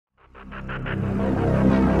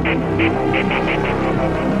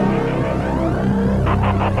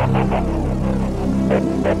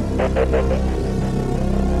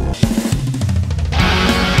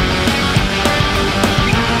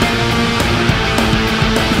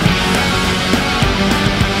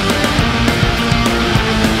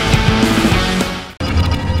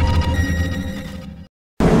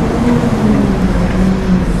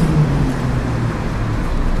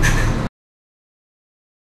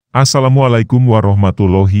Assalamualaikum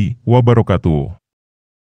warahmatullahi wabarakatuh.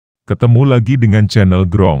 Ketemu lagi dengan channel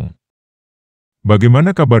Gronk.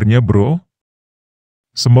 Bagaimana kabarnya bro?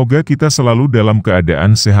 Semoga kita selalu dalam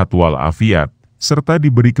keadaan sehat walafiat, serta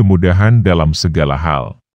diberi kemudahan dalam segala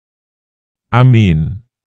hal. Amin.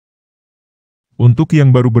 Untuk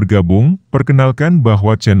yang baru bergabung, perkenalkan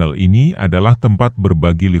bahwa channel ini adalah tempat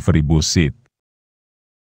berbagi livery BUSSID.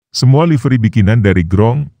 Semua livery bikinan dari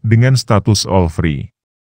Gronk dengan status all free.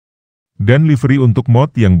 Dan livery untuk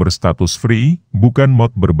mod yang berstatus free, bukan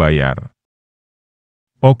mod berbayar.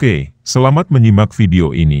 Oke, selamat menyimak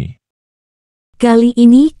video ini. Kali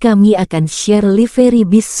ini kami akan share livery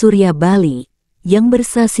bis Surya Bali, yang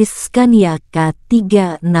bersasis SCANIA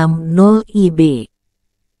K360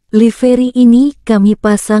 Livery ini kami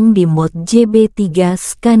pasang di mod JB3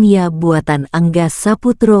 SCANIA buatan Angga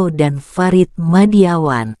Saputro dan Farid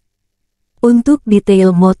Madiawan. Untuk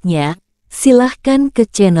detail modnya, silahkan ke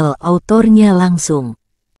channel autornya langsung.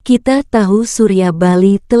 Kita tahu Surya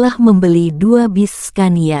Bali telah membeli 2 bis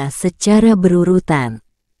SCANIA secara berurutan.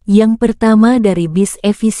 Yang pertama dari bis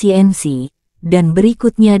efisiensi, dan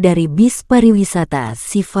berikutnya dari bis pariwisata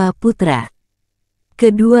Siva Putra.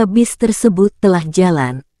 Kedua bis tersebut telah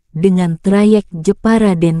jalan, dengan trayek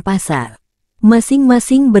Jepara Denpasar.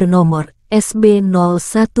 Masing-masing bernomor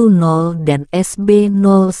SB010 dan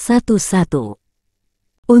SB011.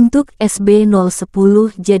 Untuk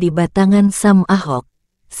SB010 jadi batangan Sam Ahok,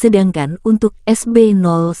 sedangkan untuk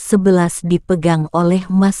SB011 dipegang oleh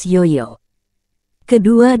Mas Yoyo.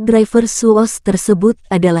 Kedua driver SUOS tersebut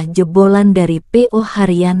adalah jebolan dari PO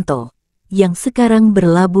Haryanto, yang sekarang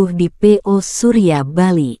berlabuh di PO Surya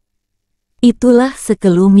Bali. Itulah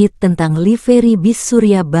sekelumit tentang livery bis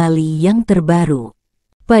Surya Bali yang terbaru.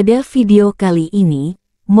 Pada video kali ini,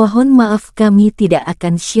 mohon maaf kami tidak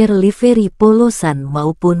akan share livery polosan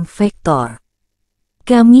maupun vektor.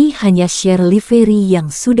 Kami hanya share livery yang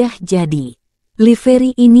sudah jadi.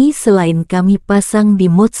 Livery ini selain kami pasang di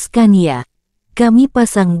mod SCANIA, kami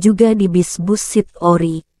pasang juga di bis BUSSID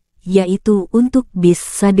Ori, yaitu untuk bis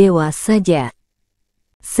Sadewa saja.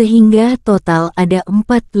 Sehingga total ada 4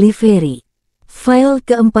 livery. File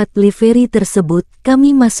keempat livery tersebut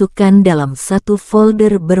kami masukkan dalam satu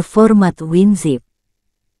folder berformat WinZip.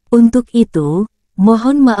 Untuk itu,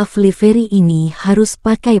 mohon maaf livery ini harus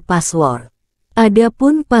pakai password.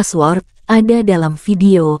 Adapun password ada dalam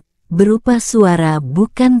video, berupa suara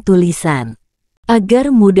bukan tulisan.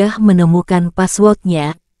 Agar mudah menemukan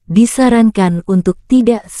passwordnya, disarankan untuk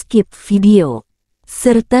tidak skip video.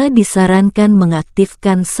 Serta disarankan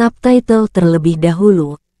mengaktifkan subtitle terlebih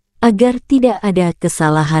dahulu, agar tidak ada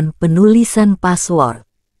kesalahan penulisan password.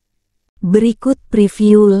 Berikut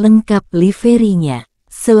preview lengkap livery-nya.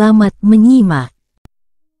 Selamat menyimak.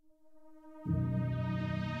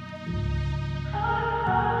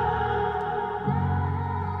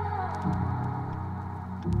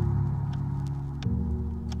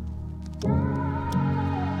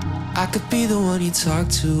 I could be the one you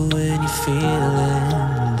talk to when you're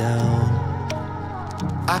feeling down.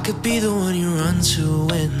 I could be the one you run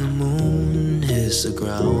to when the moon hits the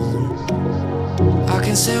ground. I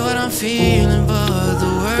can say what I'm feeling, but the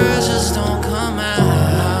words just don't come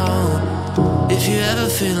out. If you ever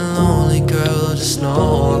feel lonely, girl, just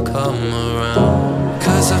know I'll come around.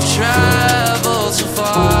 'Cause I've traveled so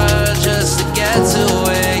far just to get to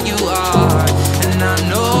where you are. And I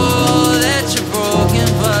know that you're broken,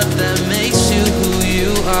 but that makes you who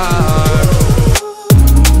you are.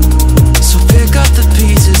 So pick up the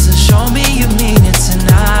pieces and show me you mean it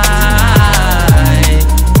tonight.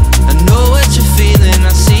 I know what you're feeling, I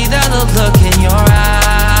see that look in your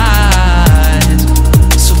eyes.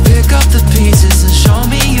 So pick up the pieces and show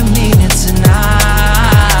me you mean it tonight.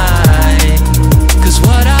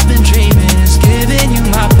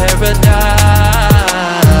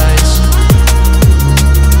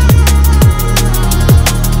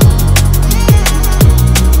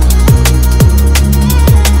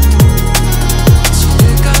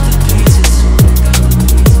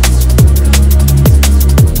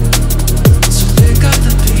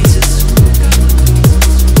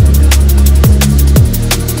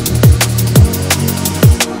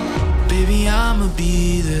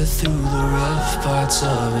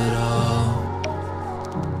 it all.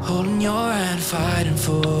 Holding your hand, fighting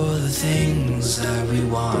for the things that we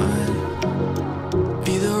want.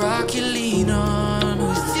 Be the rock you lean on,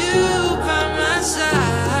 with you by my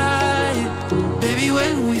side. Baby,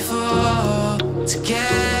 when we fall,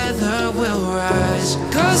 together we'll rise.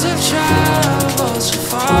 'Cause I've traveled so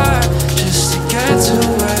far just to get to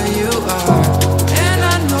where you are. And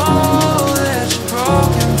I know that you're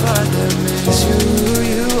broken, but that makes you who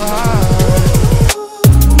you are.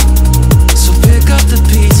 So pick up the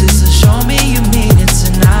pieces and show me you mean it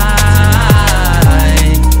tonight.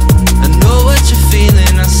 I know what you're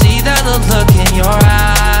feeling, I see that look in your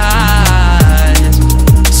eyes.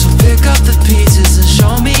 So pick up the pieces and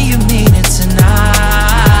show me you mean it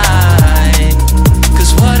tonight.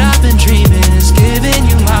 'Cause what I've been dreaming is giving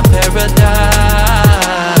you my paradise.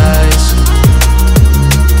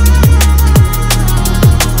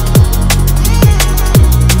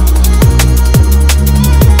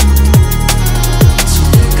 So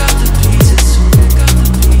pick up the pieces, so pick up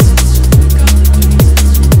the pieces, so pick up the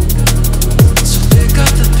pieces, so pick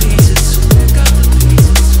up the pieces, so pick up the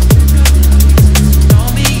pieces, show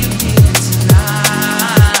me you mean it tonight.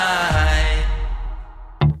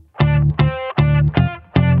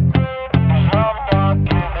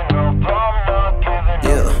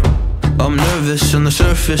 Yeah, I'm nervous on the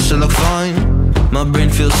surface, I look fine. My brain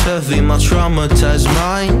feels heavy, my traumatized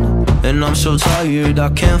mind. And I'm so tired, I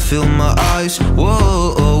can't feel my eyes.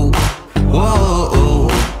 Whoa, whoa.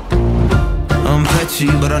 I'm petty,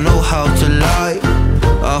 but I know how to lie.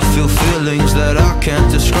 I feel feelings that I can't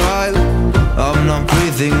describe. I'm not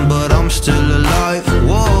breathing, but I'm still alive.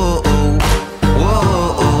 Whoa,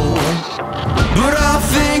 whoa. But I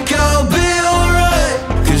think I'll be alright.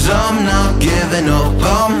 'Cause I'm not giving up,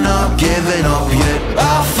 I'm not giving up yet.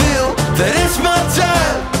 I feel that it's my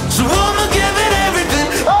time, so I'ma give it everything.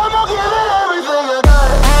 I'ma give it everything I got.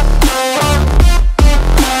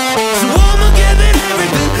 So I'ma give it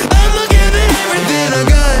everything. I'ma give it everything I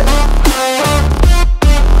got.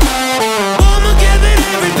 I'ma give it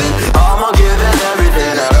everything. I'ma give it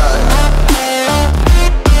everything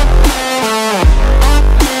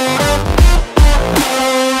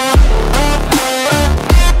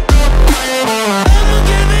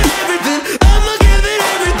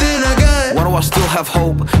I got. Why do I still have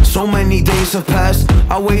hope? So many days have passed.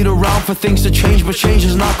 I wait around for things to change, but change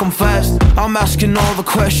has not come fast. I'm asking all the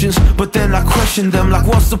questions, but then I question them. Like,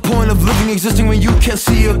 what's the point of living, existing when you can't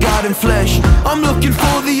see a God in flesh? I'm looking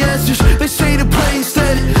for the answers, they say to pray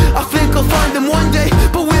instead. I think I'll find them one day,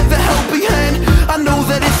 but with a helping hand. I know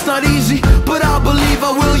that it's not easy, but I believe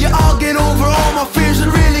I will. Yeah, I'll get over all my fears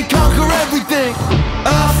and really conquer everything.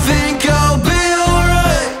 I think I'll be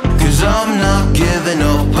alright. 'Cause I'm not giving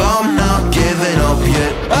up, I'm not giving up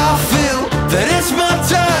yet. I feel that it's my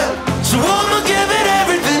time, so I'ma give it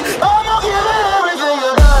everything. I'ma give it everything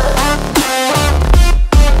I got.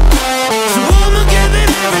 So I'ma give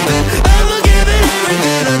it everything. I'ma give it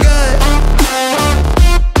everything I got.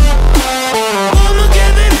 I'ma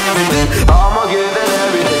give it everything. I'ma give it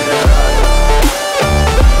everything I got.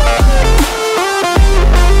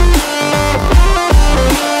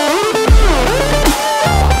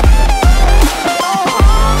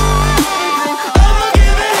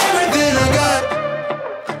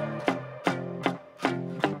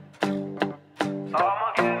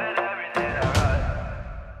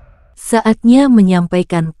 Saatnya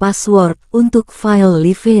menyampaikan password untuk file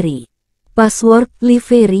livery. Password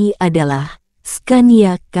livery adalah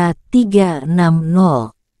SCANIA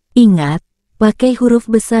K360. Ingat, pakai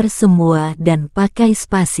huruf besar semua dan pakai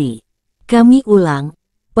spasi. Kami ulang,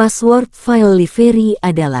 password file livery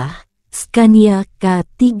adalah SCANIA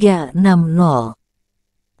K360.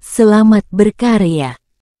 Selamat berkarya.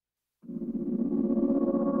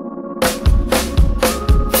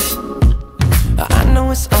 I know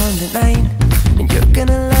it's on tonight, and you're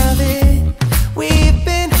gonna love it. We've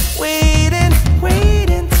been waiting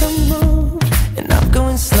to move, and I'm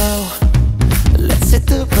going slow. Let's hit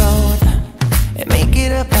the road and make it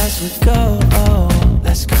up as we go. Oh,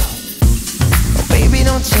 let's go. Oh, baby,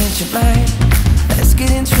 don't change your mind. Let's get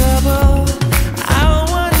in trouble. I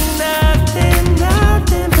want nothing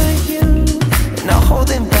but you. No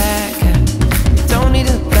holding back. Don't need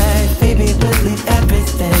a bag, baby, believe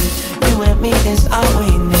everything. You and me is all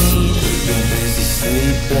we need. We've been busy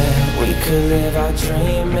sleeping. We could live our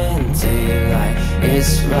dream in daylight.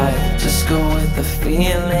 It's right, just go with the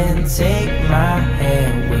feeling. Take my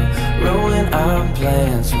hand, we'll ruin our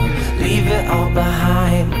plans. We'll leave it all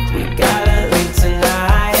behind. We gotta leave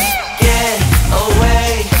tonight. Get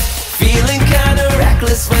away. Feeling kinda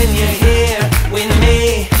reckless when you're here with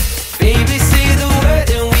me. Baby, say the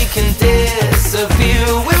word and we can disappear.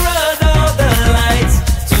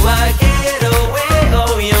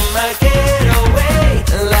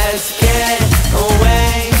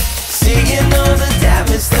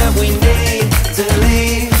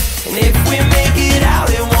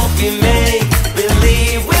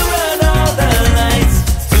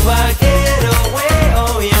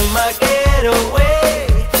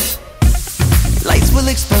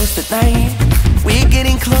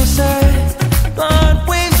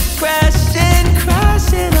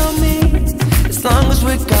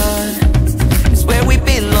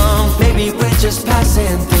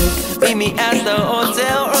 me at the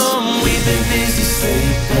hotel room. We've been busy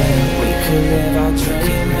sleeping, we could live our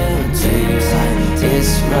dreaming. Days like this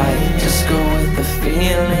right, just go with the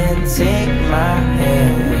feeling. Take my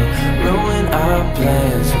hand, we'll ruin our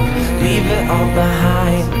plans, we'll leave it all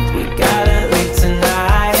behind. We gotta leave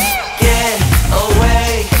tonight, get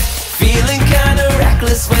away. Feeling kinda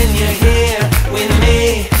reckless when you're here with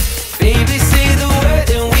me. Baby, say the word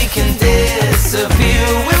and we can disappear.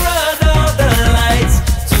 We run all the lights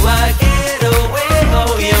to our getaway.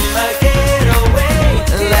 Oh, you're my getaway.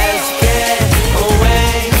 Let's get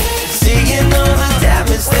away, seeing all the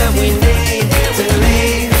damage that we need to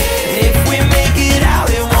leave. And if we make it out,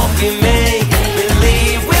 it won't be make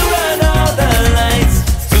believe. We run all the lights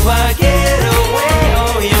to our getaway.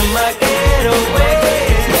 Oh, you're my getaway.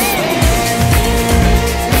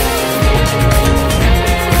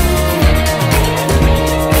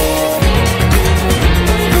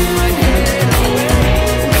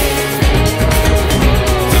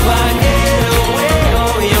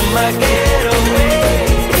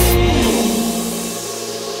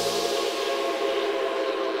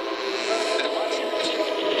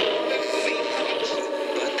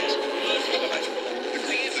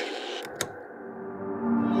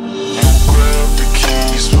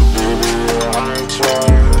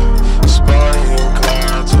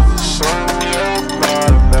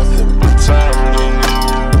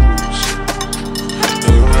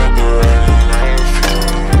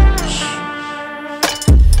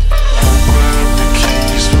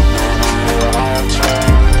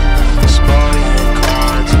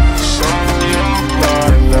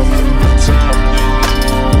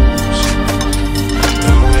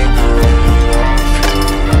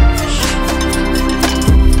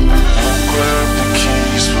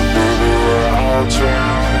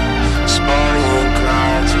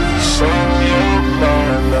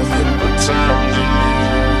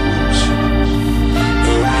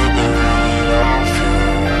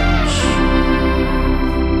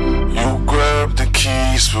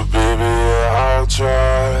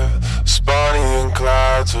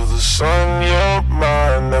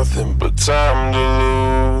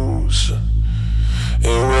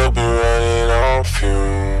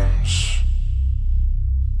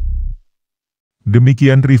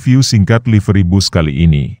 Demikian review singkat livery bus kali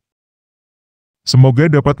ini.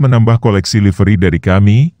 Semoga dapat menambah koleksi livery dari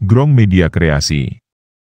kami, Gronk Media Kreasi.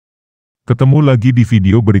 Ketemu lagi di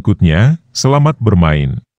video berikutnya, selamat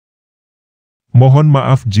bermain. Mohon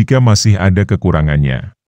maaf jika masih ada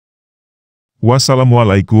kekurangannya.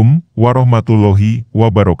 Wassalamualaikum warahmatullahi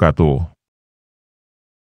wabarakatuh.